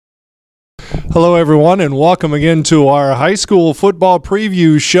Hello, everyone, and welcome again to our high school football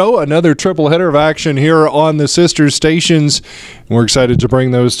preview show. Another triple header of action here on the sister stations. We're excited to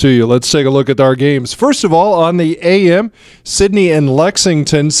bring those to you. Let's take a look at our games. First of all, on the AM, Sidney and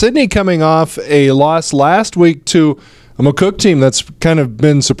Lexington. Sidney coming off a loss last week to a McCook team that's kind of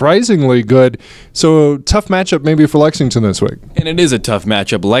been surprisingly good. So tough matchup maybe for Lexington this week. And it is a tough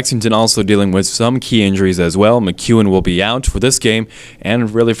matchup. Lexington also dealing with some key injuries as well. McEwen will be out for this game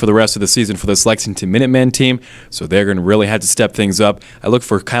and really for the rest of the season for this Lexington Minutemen team. So they're going to really have to step things up. I look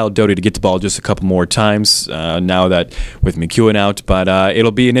for Kyle Doty to get the ball just a couple more times now that with McEwen out. But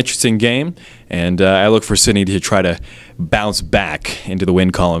it'll be an interesting game. And I look for Sidney to try to bounce back into the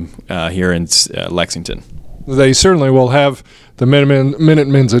win column here in Lexington. They certainly will have the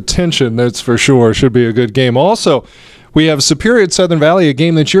Minutemen's attention, that's for sure. Should be a good game. Also, we have Superior at Southern Valley, a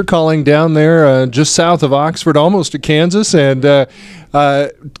game that you're calling down there just south of Oxford, almost to Kansas, and a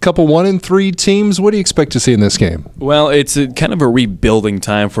couple 1-3 teams. What do you expect to see in this game? Well, it's kind of a rebuilding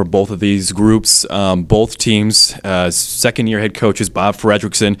time for both of these groups. Both teams, second-year head coaches Bob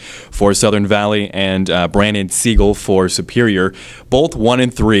Fredrickson for Southern Valley and Brandon Siegel for Superior, both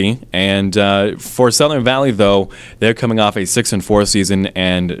 1-3. And for Southern Valley, though, they're coming off a 6-4 season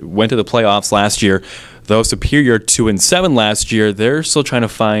and went to the playoffs last year. Though Superior 2-7 last year, they're still trying to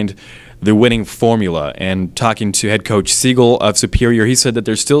find the winning formula. And talking to head coach Siegel of Superior, he said that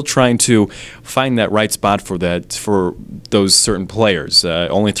they're still trying to find that right spot for those certain players.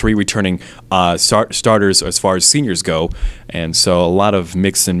 Only 3 returning starters as far as seniors go, and so a lot of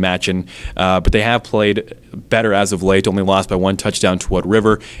mix and matching. But they have played better as of late. Only lost by 1 touchdown to Wood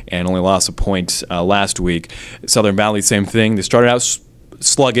River, and only lost a point last week. Southern Valley, same thing. They started out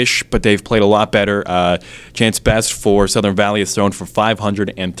sluggish, but they've played a lot better. Chance Best for Southern Valley has thrown for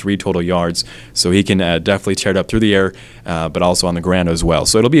 503 total yards, so he can definitely tear it up through the air, but also on the ground as well.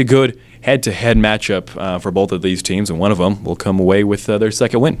 So it'll be a good head-to-head matchup for both of these teams, and one of them will come away with their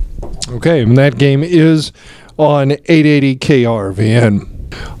second win. Okay, and that game is on 880 KRVN.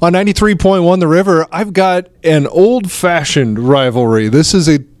 On 93.1 The River, I've got an old-fashioned rivalry. This is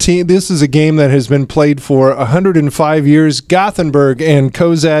a game that has been played for 105 years. Gothenburg and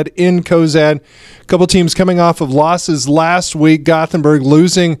Cozad in Cozad. A couple teams coming off of losses last week. Gothenburg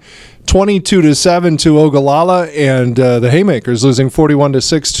losing 22-7 to Ogallala, and the Haymakers losing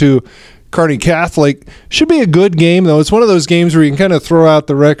 41-6 to Kearney Catholic. Should be a good game, though. It's one of those games where you can kind of throw out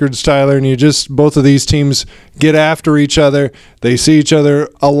the records, Tyler, and both of these teams get after each other. They see each other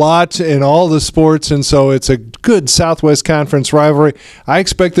a lot in all the sports, and so it's a good Southwest Conference rivalry. I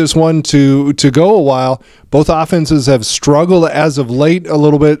expect this one to go a while. Both offenses have struggled as of late a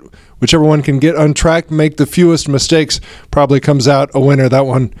little bit. Whichever one can get on track, make the fewest mistakes, probably comes out a winner. That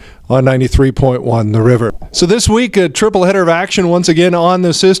one on 93.1 The River. So this week, a triple header of action once again on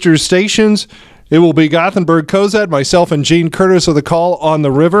the sister stations. It will be Gothenburg Cozad, myself and Gene Curtis of the call on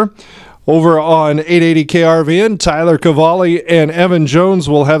The River. Over on 880 KRVN, Tyler Cavalli and Evan Jones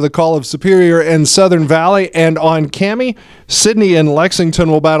will have the call of Superior and Southern Valley. And on Cami, Sidney and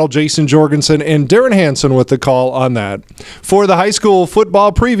Lexington will battle Jason Jorgensen and Darren Hansen with the call on that. For the high school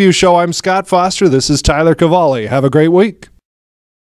football preview show, I'm Scott Foster. This is Tyler Cavalli. Have a great week.